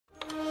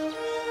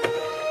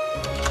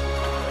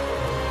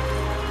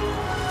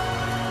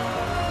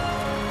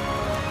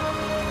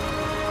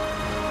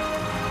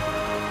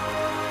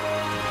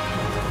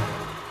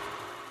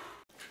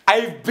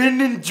I've been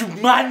in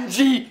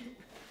Jumanji.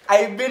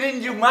 I've been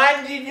in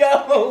Jumanji,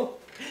 yo.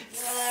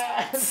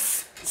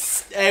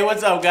 Hey,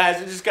 what's up, guys?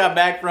 We just got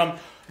back from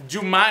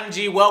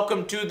Jumanji.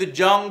 Welcome to the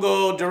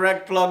jungle.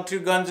 Direct plug to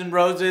Guns N'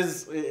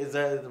 Roses. Is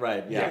that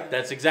right? Yeah,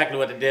 that's exactly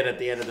what it did at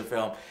the end of the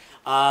film.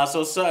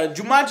 So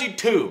Jumanji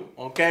 2,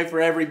 okay,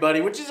 for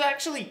everybody, which is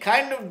actually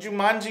kind of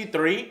Jumanji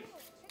 3,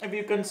 if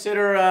you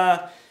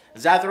consider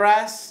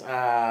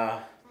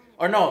Zathras.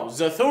 Or no,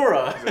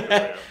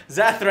 Zathura.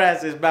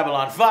 Zathras is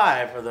Babylon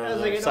 5 for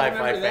those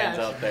sci-fi fans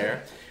out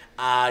there.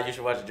 You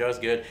should watch it, Joe. It's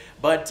good.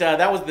 But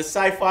that was the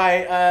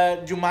sci-fi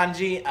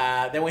Jumanji.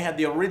 Then we had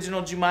the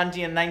original Jumanji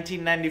in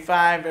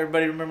 1995.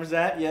 Everybody remembers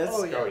that? Yes?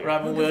 Oh, yeah.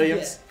 Robin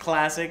Williams,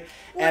 classic.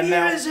 What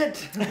year is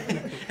it?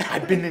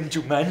 I've been in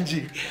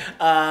Jumanji.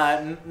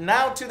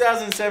 Now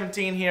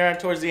 2017 here,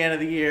 towards the end of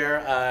the year,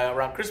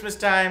 around Christmas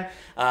time.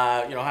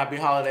 Happy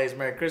holidays,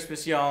 Merry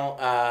Christmas,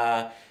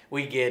 y'all.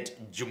 We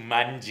get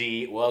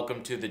Jumanji,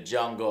 Welcome to the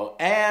Jungle.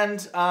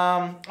 And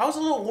I was a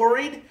little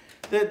worried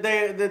that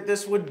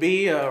this would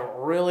be a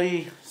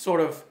really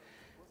sort of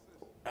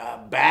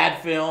bad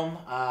film,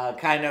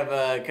 kind of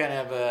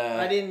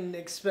a. I didn't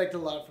expect a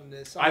lot from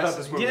this. I thought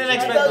this movie I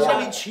thought it was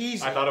gonna be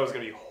cheesy. I thought it was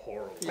gonna be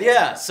horrible.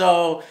 Yeah,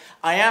 so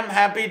I am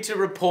happy to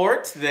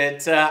report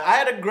that I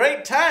had a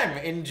great time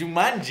in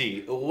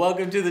Jumanji.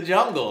 Welcome to the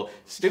Jungle.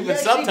 Stupid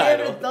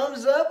subtitle. Gave it a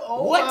thumbs up.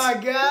 Oh what? My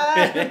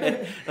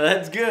god.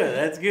 That's good.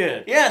 That's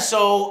good. Yeah.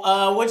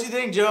 So, what'd you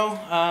think, Joe?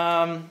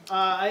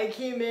 I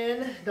came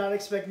in not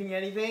expecting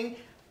anything.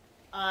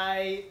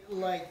 I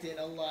liked it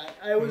a lot.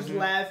 I was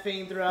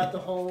laughing throughout the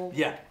whole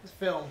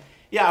film.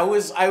 Yeah, I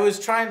was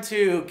trying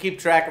to keep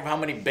track of how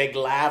many big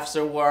laughs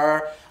there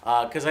were,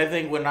 because I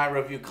think when I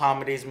review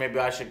comedies, maybe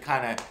I should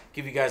kind of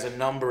give you guys a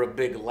number of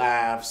big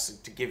laughs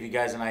to give you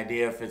guys an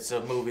idea if it's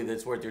a movie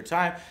that's worth your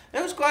time.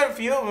 There was quite a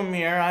few of them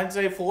here. I'd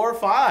say 4 or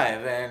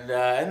 5, and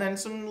then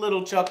some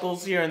little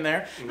chuckles here and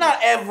there. Not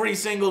every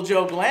single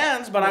joke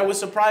lands, but I was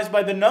surprised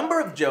by the number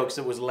of jokes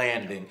that was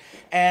landing,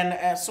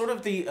 and sort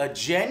of the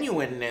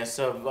genuineness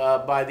of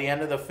by the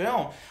end of the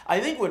film. I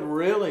think what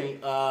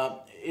really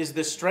is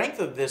the strength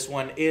of this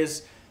one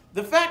is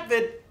the fact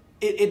that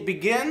it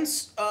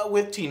begins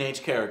with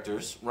teenage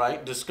characters,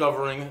 right?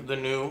 Discovering the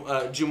new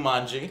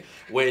Jumanji,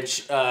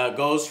 which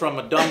goes from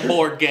a dumb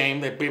board game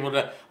that people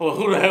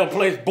who the hell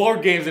plays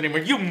board games anymore?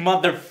 You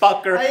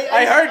motherfucker!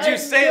 I heard you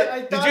say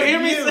it. Did you hear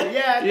me say?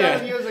 Yeah, I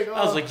thought you was like, oh.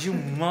 I was like, you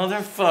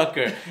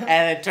motherfucker!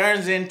 And it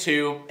turns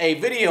into a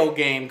video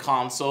game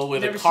console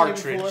with a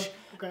cartridge.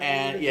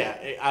 And yeah,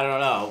 I don't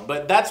know,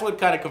 but that's what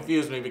kind of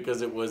confused me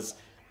because it was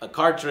a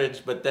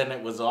cartridge, but then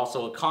it was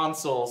also a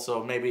console,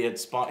 so maybe it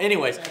spawned.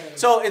 Anyways,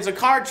 so it's a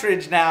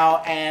cartridge now,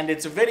 and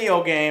it's a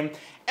video game,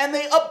 and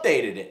they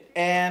updated it.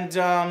 And,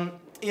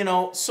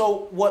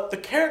 so what the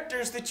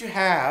characters that you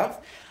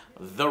have,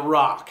 The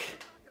Rock,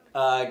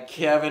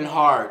 Kevin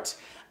Hart,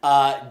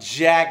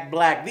 Jack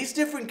Black, these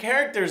different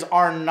characters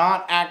are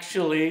not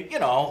actually,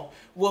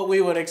 what we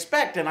would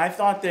expect. And I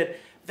thought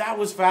that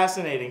was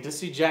fascinating to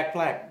see Jack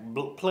Black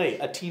play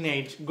a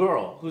teenage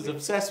girl who's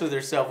obsessed with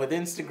herself with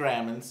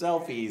Instagram and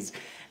selfies,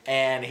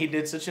 and he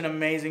did such an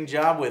amazing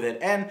job with it.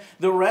 And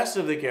the rest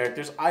of the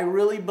characters, I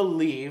really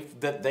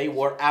believe that they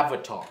were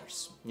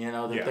avatars,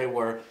 they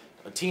were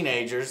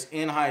teenagers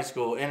in high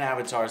school in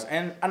avatars,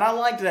 and I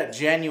liked that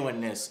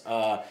genuineness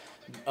of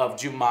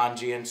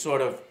Jumanji and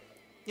sort of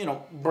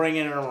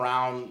bringing it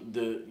around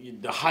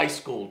the high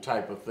school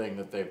type of thing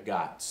that they've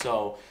got.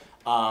 So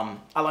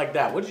I like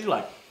that. What did you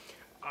like?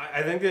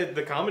 I think that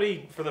the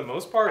comedy, for the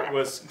most part,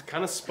 was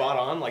kind of spot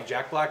on. Like,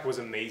 Jack Black was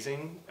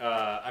amazing.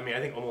 I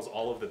think almost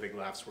all of the big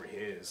laughs were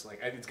his. Like,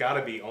 it's got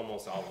to be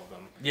almost all of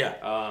them. Yeah.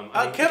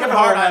 Kevin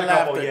Hart, I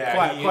laughed at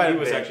quite a bit. He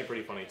was actually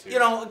pretty funny, too.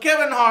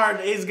 Kevin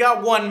Hart, he's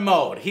got one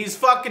mode. He's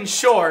fucking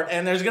short,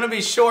 and there's going to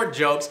be short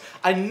jokes.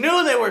 I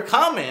knew they were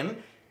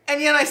coming, and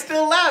yet I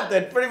still laughed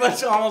at pretty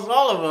much almost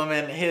all of them.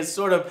 And his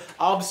sort of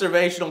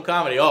observational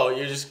comedy. You're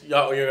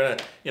going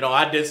to,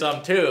 I did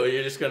something too.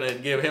 You're just going to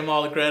give him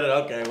all the credit?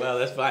 Okay, well,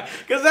 that's fine.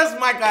 Because that's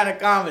my kind of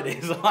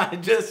comedy. So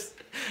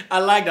I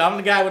like it. I'm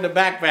the guy with the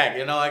backpack.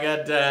 I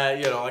got,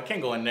 I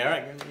can't go in there.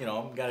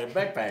 I got a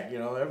backpack.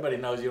 Everybody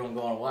knows you don't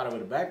go on water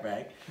with a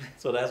backpack.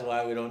 So that's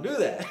why we don't do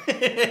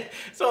that.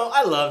 So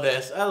I love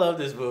this. I love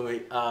this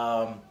movie.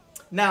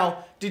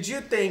 Now, did you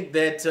think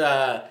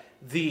that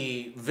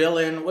the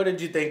villain, what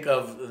did you think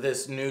of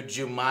this new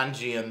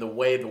Jumanji and the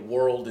way the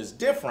world is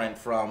different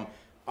from,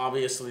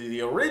 obviously,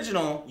 the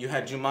original? You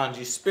had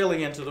Jumanji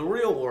spilling into the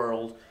real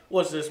world.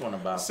 What's this one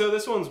about? So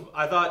this one's,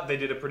 I thought they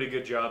did a pretty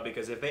good job,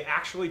 because if they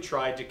actually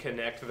tried to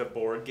connect the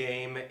board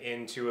game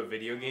into a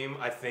video game,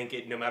 I think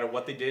no matter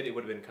what they did, it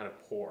would have been kind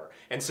of poor.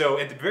 And so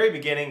at the very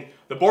beginning,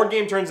 the board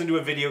game turns into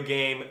a video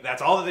game.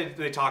 That's all that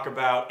they talk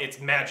about. It's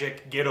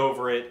magic. Get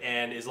over it.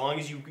 And as long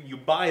as you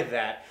buy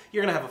that,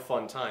 you're going to have a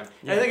fun time.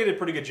 Yeah. And I think they did a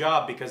pretty good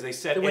job, because they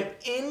said... They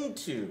went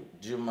into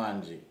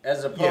Jumanji,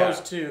 as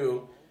opposed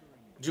to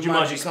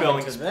Jumanji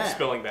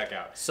spilling back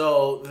out.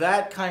 So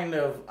that kind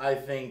of, I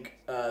think...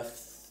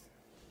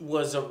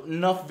 was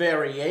enough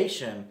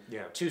variation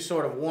to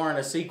sort of warrant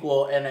a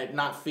sequel and it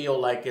not feel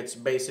like it's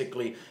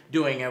basically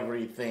doing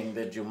everything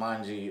that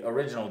Jumanji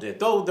original did.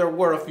 Though there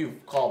were a few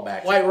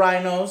callbacks. White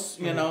rhinos,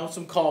 you know,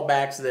 some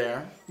callbacks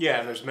there. Yeah,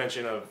 and there's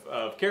mention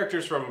of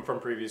characters from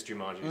previous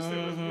Jumanjis.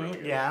 That was really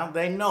good. Yeah,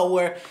 they know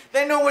where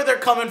they're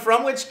coming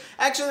from, which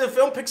actually the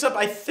film picks up,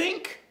 I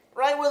think,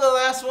 right where the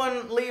last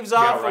one leaves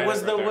off. Right,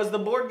 was the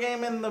board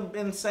game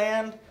in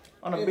sand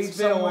on a beach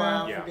somewhere? Been a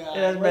while, Yeah. forgot. It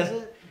has Was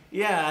been, it?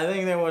 yeah, I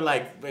think they were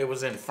like, it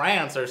was in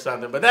France or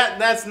something, but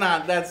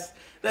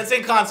that's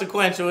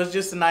inconsequential. It's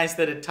just nice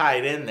that it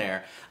tied in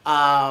there.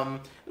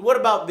 What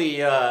about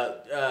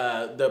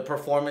the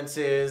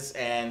performances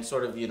and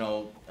sort of, you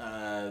know,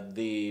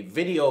 the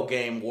video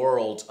game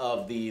world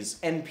of these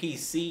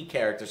NPC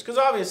characters? Because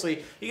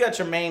obviously you got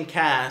your main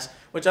cast,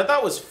 which I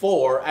thought was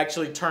 4,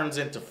 actually turns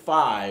into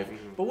 5.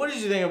 But what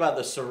did you think about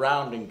the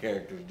surrounding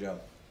characters,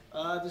 Joe?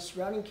 The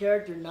surrounding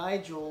character,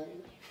 Nigel,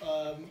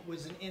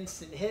 was an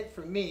instant hit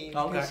for me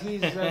because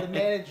he's the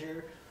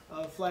manager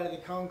of Flight of the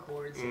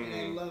Conchords, and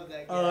I love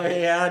that guy. Oh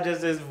yeah,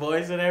 just his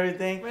voice and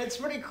everything. But it's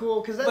pretty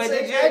cool because that's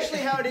actually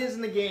how it is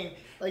in the game.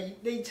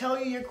 Like they tell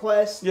you your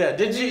quest. Yeah.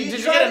 Did you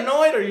get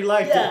annoyed or you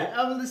liked it?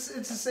 Yeah, it's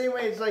the same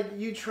way. It's like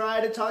you try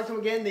to talk to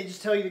them again, they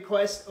just tell you the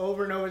quest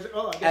over and over.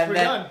 Oh, I guess we're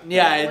done.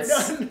 Yeah, we're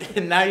done.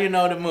 And now you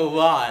know to move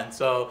on.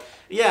 So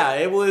yeah,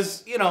 it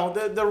was, you know,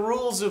 the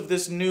rules of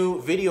this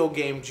new video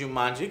game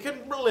Jumanji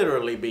can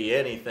literally be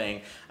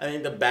anything. I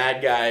think the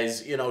bad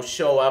guys, you know,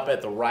 show up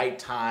at the right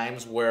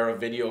times where a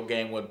video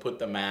game would put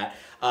them at.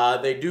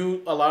 They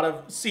do a lot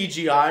of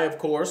CGI, of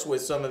course,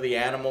 with some of the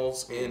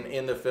animals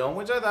in the film,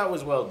 which I thought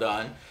was well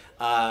done.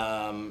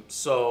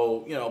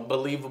 So, you know,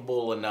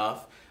 believable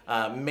enough.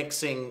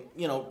 Mixing,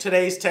 you know,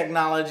 today's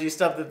technology,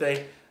 stuff that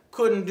they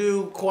couldn't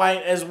do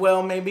quite as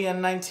well maybe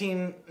in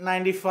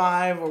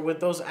 1995 or with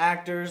those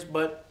actors,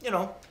 but, you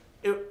know,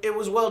 it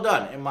was well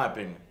done, in my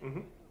opinion.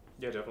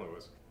 Yeah, it definitely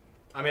was.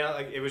 I mean,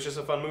 it was just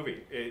a fun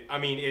movie.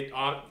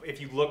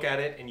 If you look at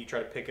it and you try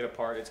to pick it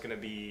apart, it's going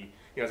to be,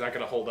 you know, it's not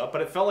going to hold up.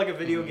 But it felt like a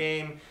video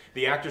game.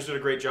 The actors did a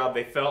great job.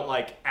 They felt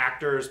like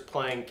actors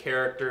playing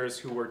characters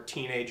who were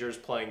teenagers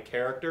playing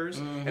characters.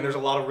 And there's a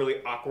lot of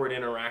really awkward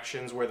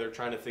interactions where they're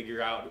trying to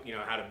figure out, you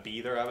know, how to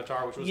be their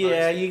avatar, which was nice.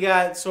 Yeah, you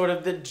got sort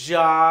of the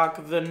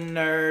jock, the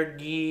nerd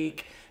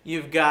geek.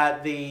 You've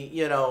got the,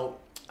 you know,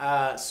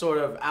 sort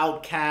of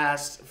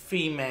outcast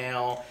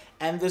female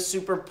and the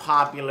super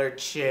popular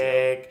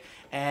chick.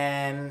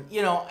 And,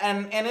 you know,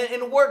 and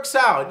it works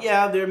out.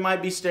 Yeah, there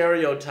might be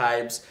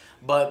stereotypes,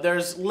 but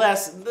there's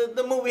less.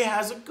 The movie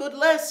has a good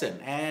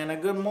lesson and a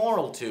good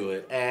moral to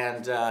it.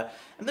 And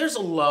there's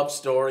a love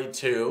story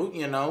too,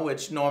 you know,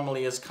 which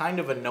normally is kind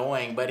of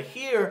annoying. But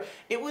here,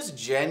 it was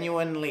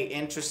genuinely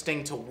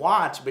interesting to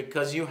watch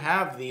because you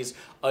have these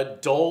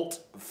adult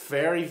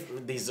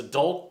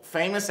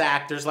famous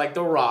actors like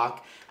The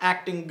Rock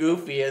acting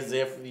goofy as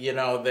if, you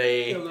know,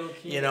 they,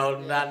 you know,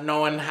 not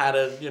knowing how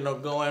to, you know,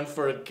 go in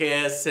for a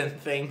kiss and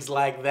things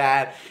like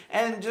that.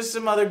 And just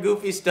some other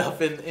goofy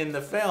stuff in the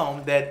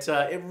film that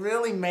it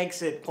really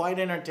makes it quite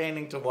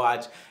entertaining to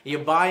watch. You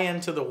buy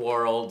into the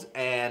world,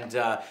 and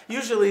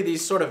usually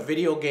these sort of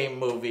video game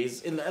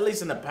movies, at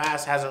least in the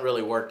past, hasn't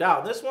really worked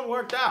out. This one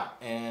worked out,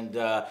 and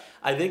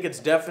I think it's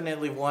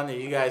definitely one that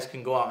you guys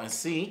can go out and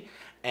see.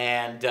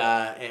 And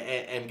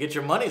get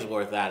your money's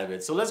worth out of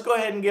it. So let's go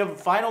ahead and give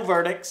final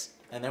verdicts,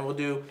 and then we'll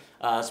do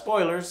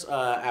spoilers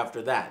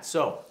after that.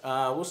 So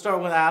we'll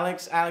start with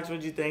Alex. Alex, what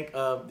did you think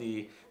of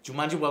the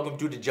Jumanji Welcome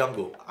to the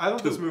Jungle? I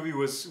thought this movie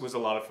was a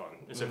lot of fun.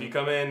 So if you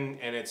come in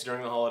and it's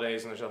during the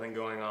holidays and there's nothing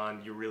going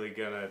on, you're really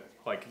gonna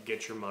like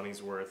get your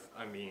money's worth.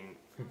 I mean,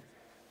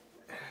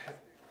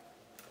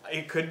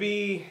 it could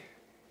be.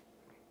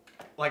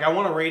 Like, I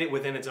want to rate it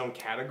within its own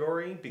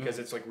category because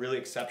it's, like, really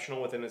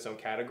exceptional within its own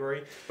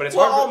category. But it's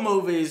hard all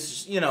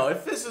movies, you know,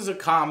 if this is a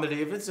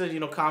comedy, if it's a, you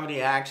know,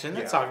 comedy action,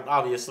 that's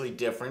obviously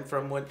different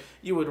from what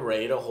you would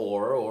rate a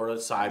horror or a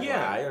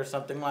sci-fi or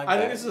something like that. I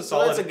think this is a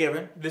solid. That's a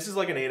given. This is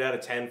like an 8 out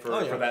of 10 for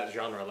that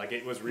genre. Like,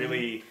 it was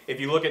really,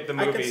 if you look at the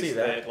movies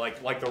that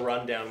like The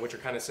Rundown, which are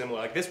kind of similar,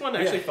 like, this one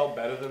actually felt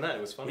better than that.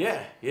 It was fun.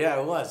 Yeah,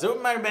 it was. There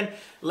might have been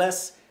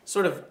less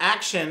sort of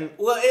action.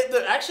 Well,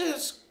 actually,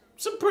 there's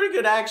some pretty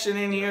good action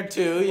in here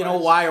too, you know,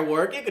 wire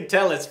work. You can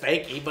tell it's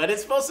fakey, but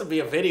it's supposed to be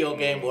a video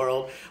game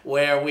world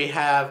where we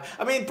have,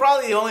 I mean,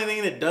 probably the only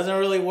thing that doesn't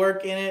really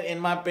work in it, in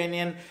my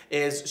opinion,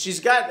 is she's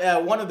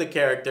got, one of the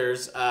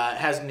characters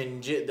has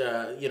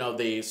ninja, you know,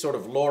 the sort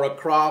of Laura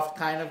Croft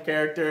kind of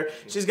character.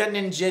 She's got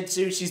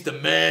ninjutsu, she's the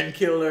man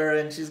killer,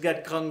 and she's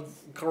got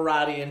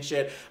karate and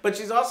shit. But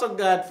she's also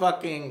got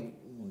fucking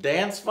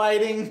dance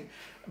fighting.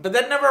 But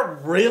that never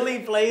really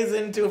plays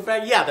into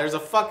effect. Yeah, there's a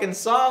fucking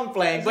song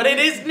playing, but it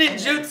is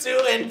ninjutsu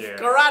and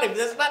karate.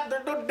 There's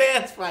no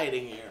dance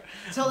fighting here.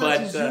 Tell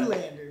that to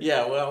Zoolander.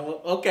 Yeah,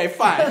 well, okay,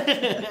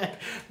 fine.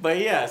 But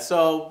yeah,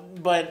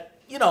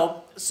 you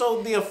know,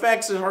 so the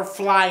effects of her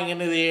flying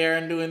into the air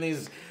and doing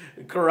these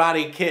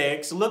karate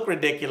kicks look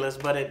ridiculous,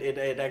 but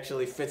it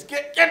actually fits.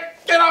 Get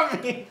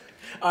off me!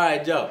 All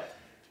right, Joe.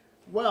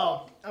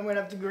 Well, I'm going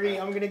to have to agree.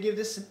 I'm going to give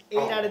this an 8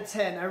 out of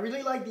 10. I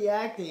really like the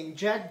acting.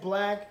 Jack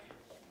Black,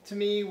 to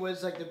me,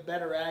 was like the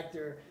better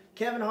actor.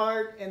 Kevin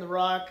Hart and The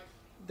Rock,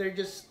 they're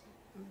just...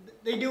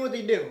 They do what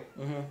they do.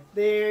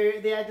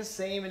 They act the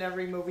same in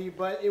every movie,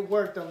 but it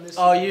worked on this.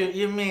 Oh,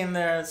 you mean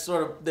they're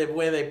sort of the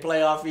way they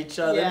play off each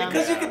other? Yeah.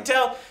 Because you can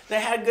tell they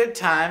had a good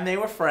time. They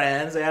were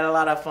friends. They had a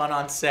lot of fun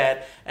on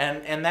set,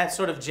 and that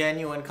sort of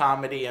genuine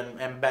comedy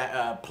and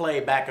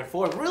play back and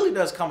forth really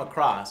does come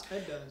across.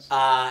 It does.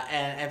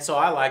 And so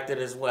I liked it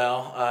as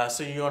well.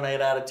 So you an 8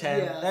 out of 10?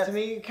 Yeah. To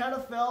me, it kind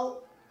of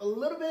felt a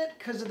little bit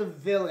because of the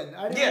villain.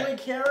 I didn't really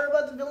care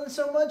about the villain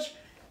so much.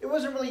 It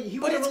wasn't really. He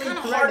wasn't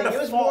really threatening. It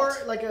was more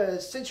like a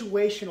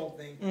situational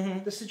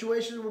thing. The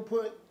situations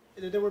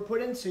that they were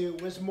put into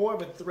was more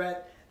of a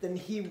threat than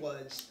he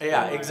was.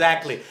 Yeah,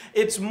 exactly.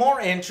 It's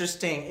more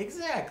interesting.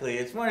 Exactly.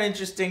 It's more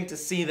interesting to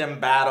see them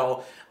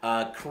battle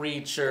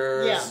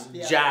creatures,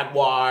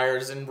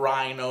 jaguars, and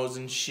rhinos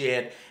and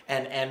shit,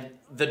 and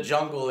the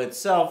jungle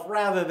itself,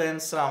 rather than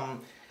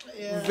some.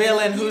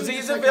 Villain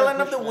he's a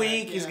villain of the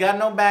week. He's got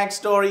no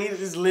backstory.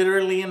 He's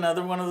literally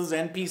another one of those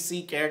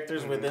NPC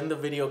characters within the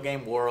video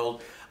game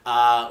world.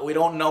 We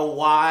don't know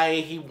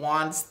why he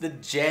wants the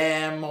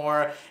gem,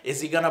 or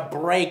is he gonna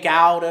break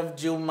out of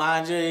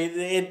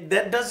Jumanji?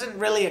 That doesn't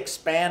really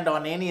expand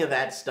on any of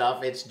that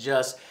stuff. It's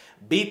just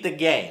beat the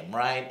game,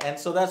 right? And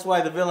so that's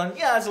why the villain,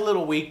 is a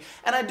little weak.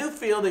 And I do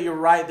feel that you're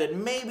right that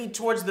maybe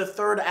towards the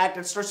third act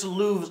it starts to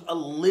lose a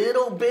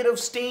little bit of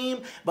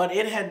steam, but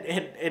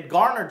it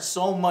garnered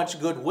so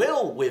much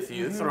goodwill with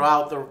you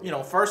throughout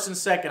the first and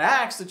second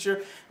acts that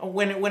you're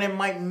when it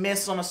might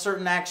miss on a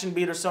certain action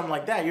beat or something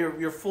like that,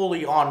 you're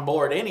fully on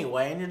board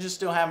anyway, and you're just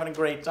still having a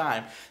great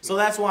time. So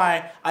that's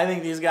why I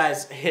think these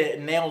guys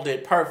nailed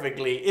it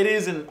perfectly. It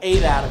is an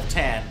 8 out of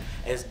 10.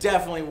 It's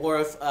definitely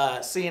worth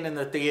seeing in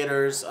the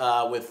theaters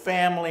with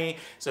family.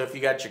 So if you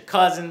got your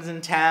cousins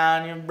in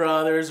town, your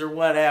brothers or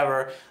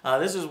whatever,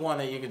 this is one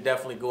that you could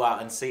definitely go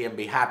out and see and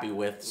be happy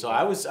with. So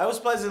I was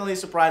pleasantly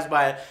surprised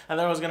by it. I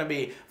thought it was going to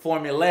be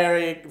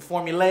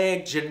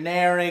formulaic,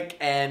 generic,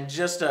 and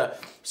just a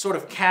sort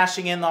of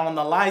cashing in on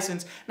the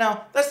license.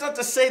 Now, that's not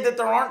to say that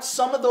there aren't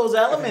some of those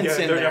elements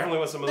in there. There definitely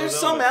was some of those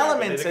elements. There's some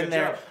elements in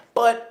there,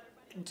 but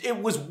it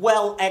was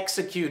well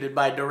executed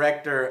by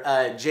director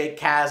Jake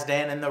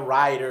Kasdan and the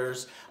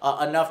writers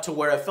enough to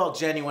where it felt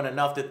genuine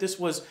enough that this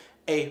was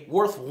a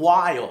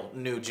worthwhile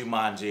new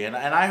Jumanji. And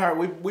I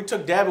heard, we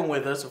took Devin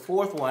with us, a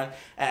fourth one,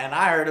 and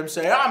I heard him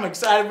say, I'm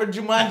excited for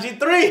Jumanji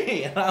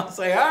 3. And I was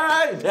like, all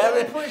right,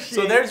 Devin.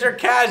 So there's your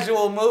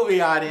casual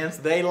movie audience.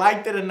 They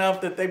liked it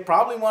enough that they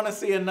probably want to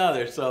see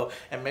another. So,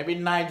 and maybe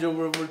Nigel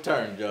will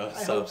return, Joe.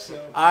 I hope so.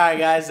 All right,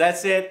 guys,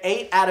 that's it.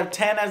 8 out of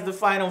 10 as the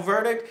final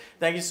verdict.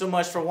 Thank you so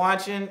much for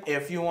watching.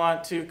 If you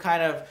want to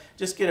kind of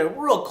just get a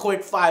real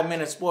quick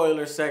 5-minute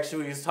spoiler section,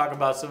 we can talk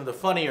about some of the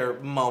funnier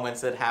moments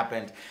that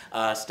happened.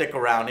 Stick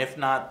around. If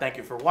not, thank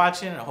you for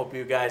watching. I hope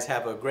you guys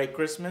have a great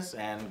Christmas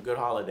and good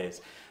holidays.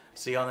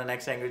 See you on the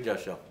next Angry Joe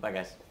Show. Bye,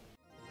 guys.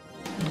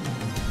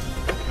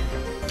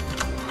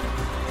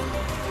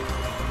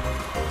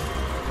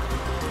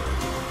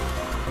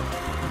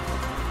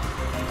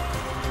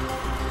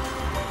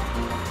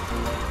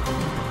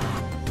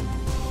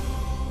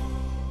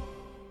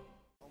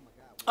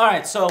 All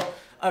right, so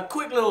a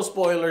quick little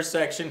spoiler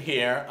section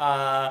here.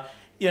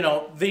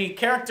 The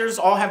characters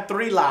all have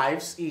 3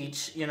 lives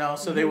each,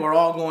 so they were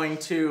all going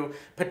to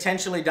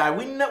potentially die.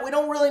 We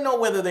don't really know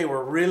whether they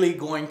were really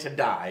going to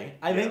die.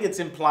 I think it's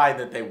implied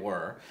that they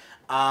were.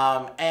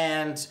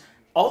 And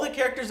all the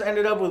characters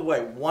ended up with,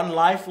 1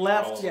 life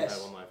left?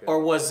 Yes. Or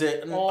was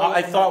it?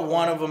 I thought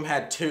one of them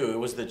had 2. It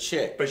was the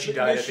chick. But she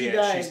died at the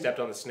end. She stepped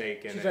on the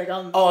snake.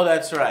 And oh,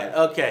 that's right.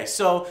 Okay,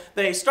 so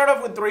they start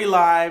off with 3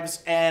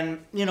 lives,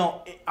 and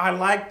I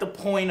like the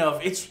point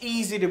of it's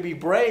easy to be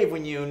brave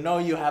when you know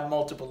you have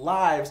multiple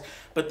lives.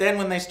 But then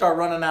when they start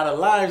running out of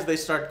lives, they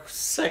start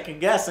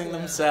second guessing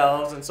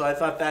themselves, and so I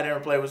thought that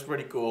interplay was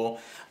pretty cool.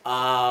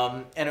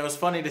 And it was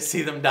funny to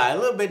see them die. A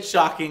little bit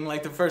shocking,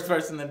 like the first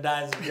person that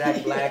dies is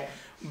Jack Black.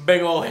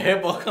 Big old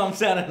hippo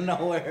comes out of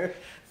nowhere.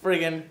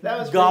 Friggin'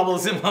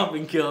 gobbles him up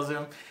and kills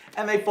him.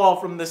 And they fall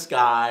from the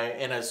sky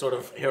in a sort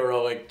of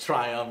heroic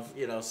triumph,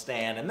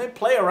 stand. And they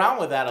play around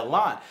with that a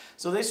lot.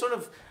 So they sort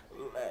of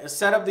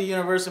set up the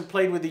universe and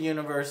played with the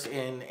universe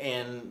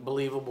in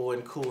believable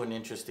and cool and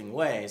interesting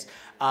ways.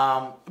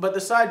 But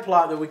the side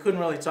plot that we couldn't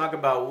really talk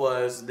about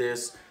was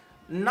this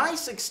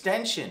nice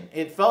extension.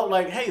 It felt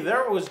like, hey,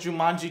 there was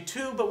Jumanji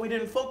 2, but we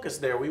didn't focus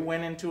there. We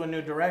went into a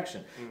new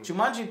direction.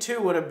 Jumanji 2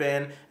 would have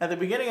been, at the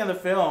beginning of the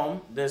film,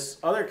 this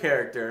other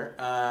character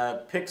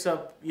picks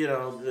up,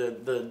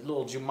 the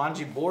little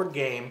Jumanji board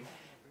game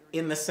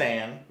in the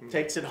sand,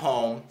 takes it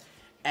home,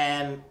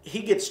 and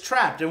he gets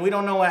trapped, and we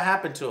don't know what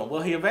happened to him.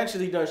 Well, he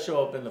eventually does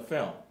show up in the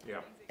film.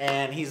 Yeah.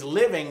 And he's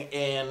living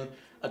in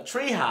a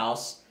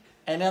treehouse.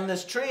 And then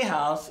this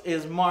treehouse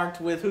is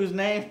marked with whose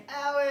name?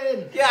 Alex!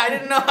 in. Yeah, I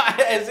didn't know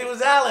as it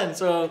was Alan.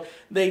 So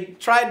they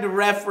tried to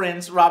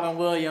reference Robin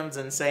Williams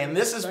and saying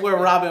this is where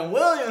Robin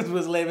Williams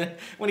was living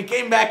when he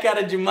came back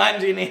out of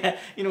Jumanji and he had,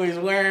 he was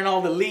wearing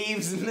all the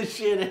leaves and the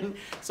shit. And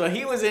so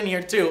he was in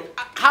here too.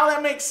 How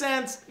that makes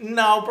sense?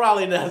 No,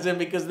 probably doesn't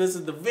because this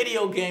is the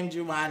video game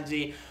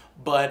Jumanji.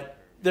 But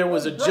there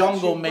was a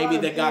jungle maybe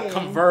that got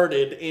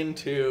converted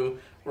into,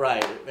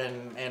 right,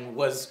 and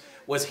was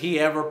he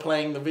ever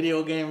playing the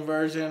video game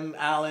version,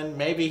 Alan?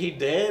 Maybe he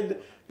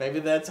did. Maybe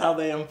that's how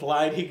they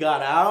implied he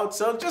got out.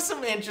 So just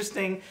some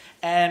interesting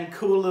and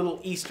cool little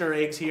Easter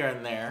eggs here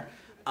and there.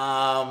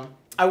 I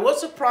was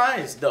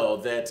surprised, though,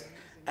 that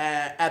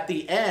at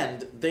the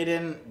end, they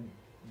didn't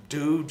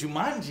do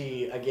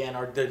Jumanji again,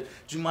 or the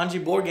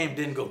Jumanji board game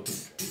didn't go...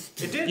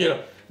 It did. You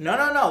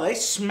know, no. They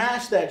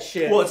smashed that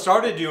shit. Well, it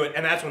started to do it,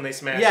 and that's when they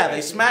smashed it. Yeah, they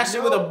smashed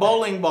it with a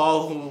bowling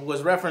ball, who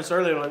was referenced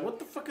earlier. Like, what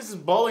the fuck is this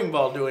bowling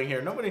ball doing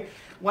here?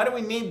 Why do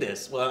we need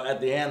this? Well, at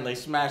the end, they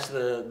smashed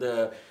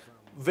the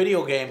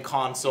video game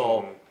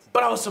console.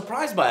 But I was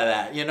surprised by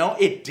that, you know?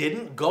 It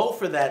didn't go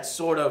for that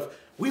sort of,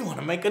 we want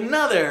to make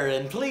another,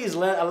 and please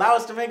allow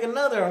us to make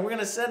another, and we're going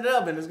to set it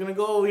up, and it's going to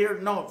go over here.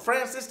 No,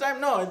 France this time?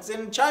 No, it's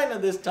in China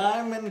this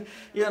time, and,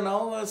 you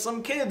know,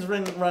 some kids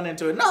run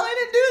into it. No, they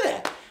didn't do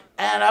that.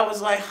 And I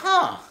was like,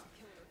 huh.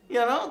 You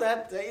know,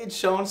 that it's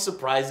shown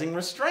surprising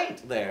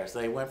restraint there. So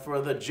they went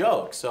for the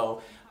joke.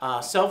 So,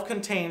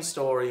 self-contained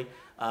story,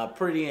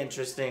 pretty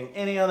interesting.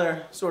 Any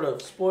other sort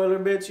of spoiler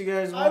bits you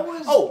guys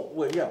want?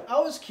 I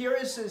was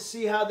curious to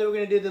see how they were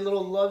going to do the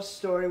little love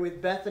story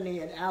with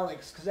Bethany and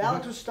Alex. Because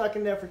Alex was stuck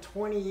in there for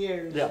 20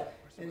 years. Yeah.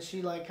 And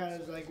she kind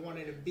of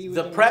wanted to be with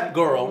him. The prep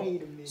girl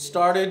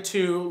started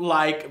to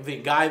like the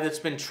guy that's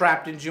been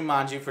trapped in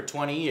Jumanji for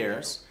 20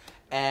 years.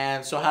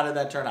 And so how did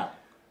that turn out?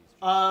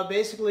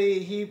 Basically,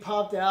 he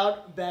popped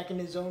out back in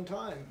his own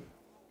time.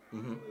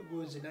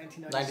 What was it,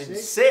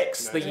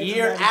 1996? 1996, the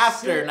year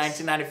after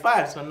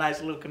 1995. So a nice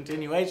little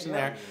continuation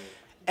there.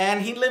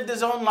 And he lived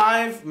his own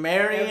life,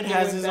 married,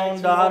 has his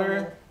own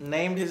daughter,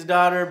 named his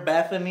daughter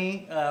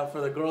Bethany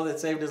for the girl that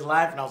saved his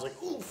life. And I was like,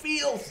 ooh,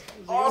 feels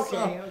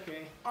awesome. Okay.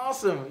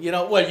 Awesome. You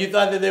know, what, you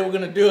thought that they were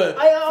going to do a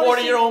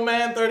 40-year-old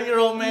man,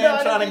 30-year-old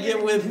man trying to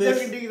get with this?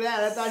 They didn't do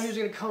that. I thought he was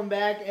going to come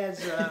back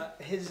as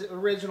his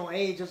original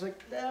age. I was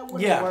like, that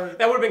wouldn't work.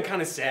 That would have been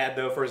kind of sad,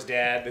 though, for his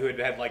dad, who had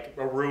had, like,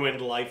 a ruined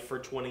life for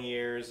 20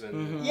 years.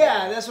 And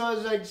yeah, that's why I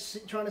was,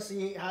 like, trying to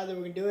see how they were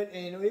going to do it,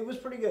 and it was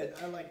pretty good.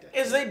 I liked it.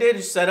 As they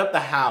did set up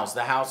the house.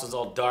 The house is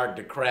all dark,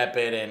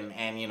 decrepit,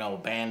 and you know,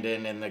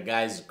 abandoned, and the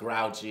guy's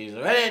grouchy. He's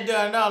like, I ain't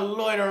doing no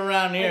loiter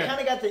around here. It kind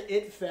of got the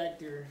it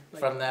factor.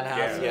 From that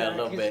house, yeah, a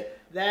little bit.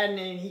 That, and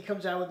then he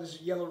comes out with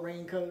his yellow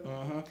raincoat.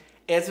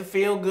 It's a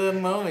feel-good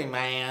movie,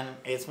 man.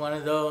 It's one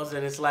of those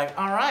that it's like,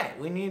 all right,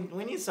 we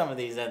need some of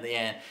these at the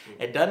end.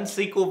 It doesn't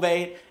sequel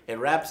bait. It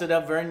wraps it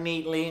up very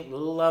neatly.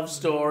 Little love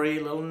story,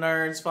 little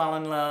nerds fall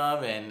in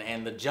love,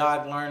 and the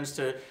jock learns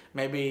to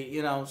maybe,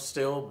 you know,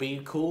 still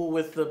be cool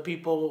with the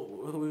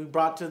people who he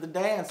brought to the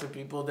dance, the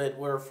people that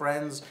were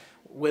friends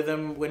with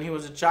him when he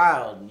was a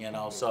child, you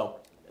know. So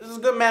this is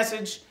a good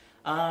message.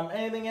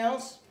 Anything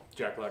else?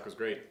 Jack Black was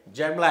great.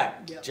 Jack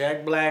Black. Yep.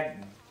 Jack Black.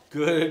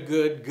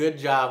 Good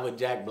job with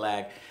Jack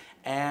Black.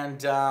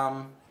 And,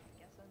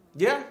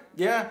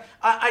 yeah.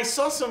 I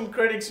saw some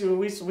critics,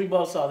 we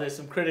both saw this,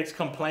 some critics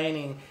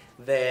complaining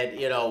that,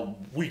 you know,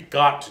 we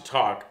got to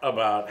talk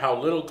about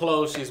how little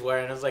clothes she's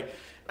wearing. It's like,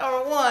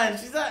 number one,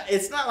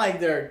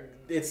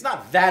 it's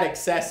not that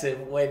excessive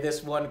the way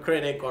this one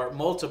critic or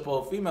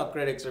multiple female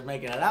critics are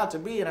making it out to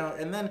be, you know.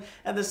 And then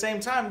at the same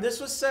time, this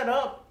was set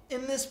up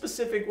in this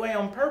specific way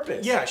on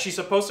purpose. Yeah, she's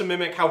supposed to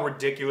mimic how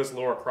ridiculous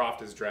Lara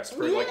Croft is dressed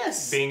for like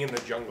being in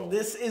the jungle.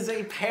 This is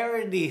a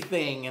parody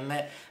thing, and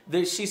that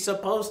she's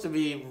supposed to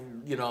be,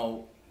 you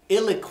know,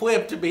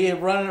 ill-equipped to be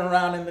running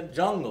around in the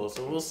jungle.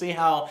 So we'll see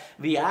how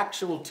the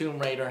actual Tomb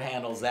Raider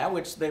handles that,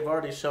 which they've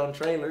already shown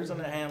trailers, and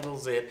it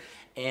handles it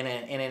in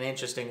an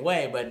interesting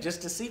way. But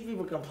just to see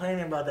people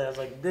complaining about that, I was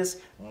like,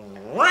 this,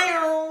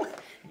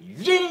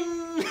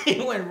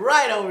 it went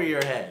right over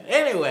your head.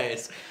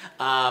 Anyways,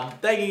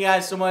 thank you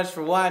guys so much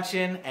for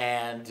watching,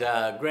 and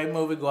great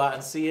movie. Go out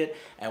and see it,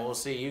 and we'll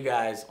see you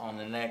guys on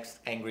the next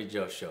Angry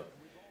Joe Show.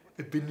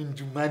 I've been in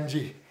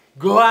Jumanji.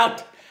 Go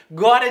out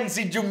and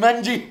see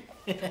Jumanji.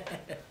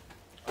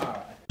 All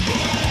right.